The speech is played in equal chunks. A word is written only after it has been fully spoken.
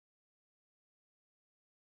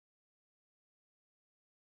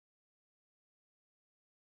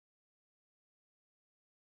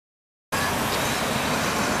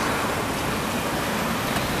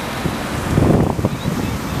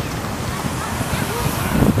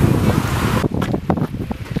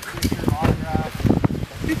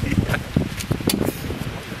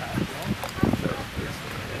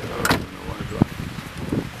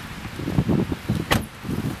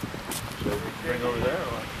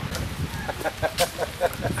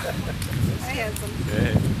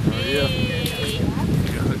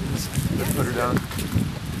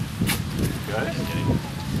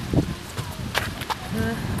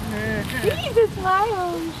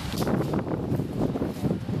Lions.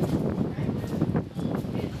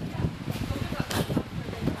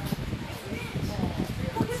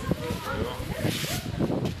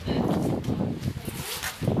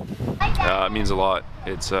 It means a lot.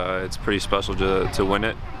 It's pretty special to win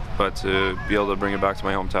it, but to be able to bring it back to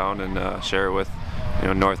my hometown and share it with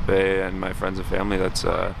North Bay and my friends and family, that's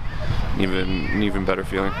an even better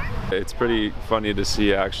feeling. It's pretty funny to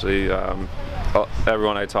see actually.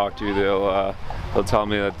 Everyone I talk to, they'll tell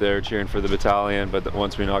me that they're cheering for the battalion, but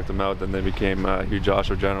once we knocked them out, then they became huge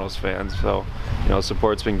Oshawa Generals fans. So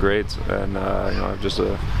support's been great, and I've just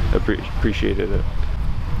appreciated it.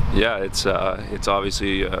 Yeah, it's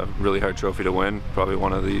obviously a really hard trophy to win, probably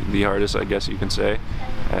one of the hardest, I guess you can say,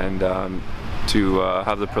 and to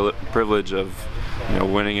have the privilege of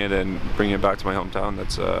winning it and bringing it back to my hometown,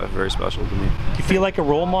 that's very special to me. Do you feel like a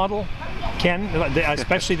role model, Ken,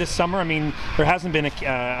 especially this summer? I mean, there hasn't been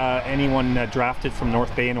anyone drafted from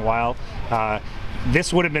North Bay in a while.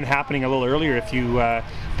 This would have been happening a little earlier if you,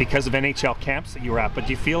 because of NHL camps that you were at, but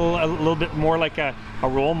do you feel a little bit more like a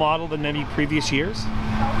role model than maybe previous years?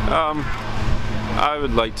 I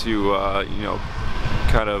would like to,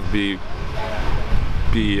 kind of be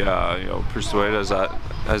persuaded as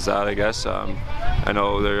that, I guess. I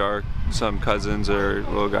know there are some cousins or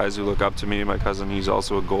little guys who look up to me. My cousin, he's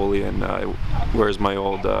also a goalie and wears my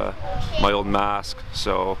old mask.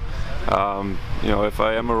 So, if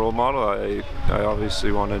I am a role model, I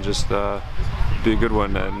obviously want to just be a good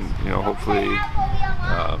one and hopefully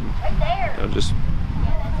just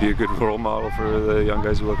be a good role model for the young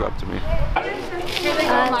guys who look up to me.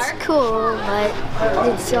 It's cool, but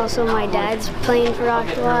it's also my dad's playing for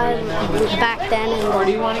Oshawa back then,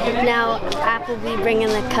 and now Appleby bringing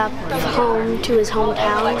the cup home to his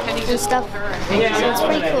hometown and stuff. So it's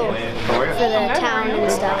pretty cool for the town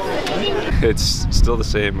and stuff. It's still the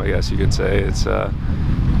same, I guess you could say. It's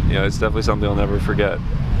it's definitely something I'll never forget.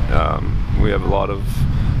 We have a lot of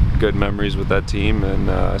good memories with that team, and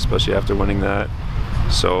especially after winning that.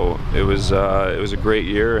 So it was a great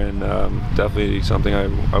year, and definitely something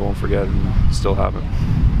I won't forget and still haven't.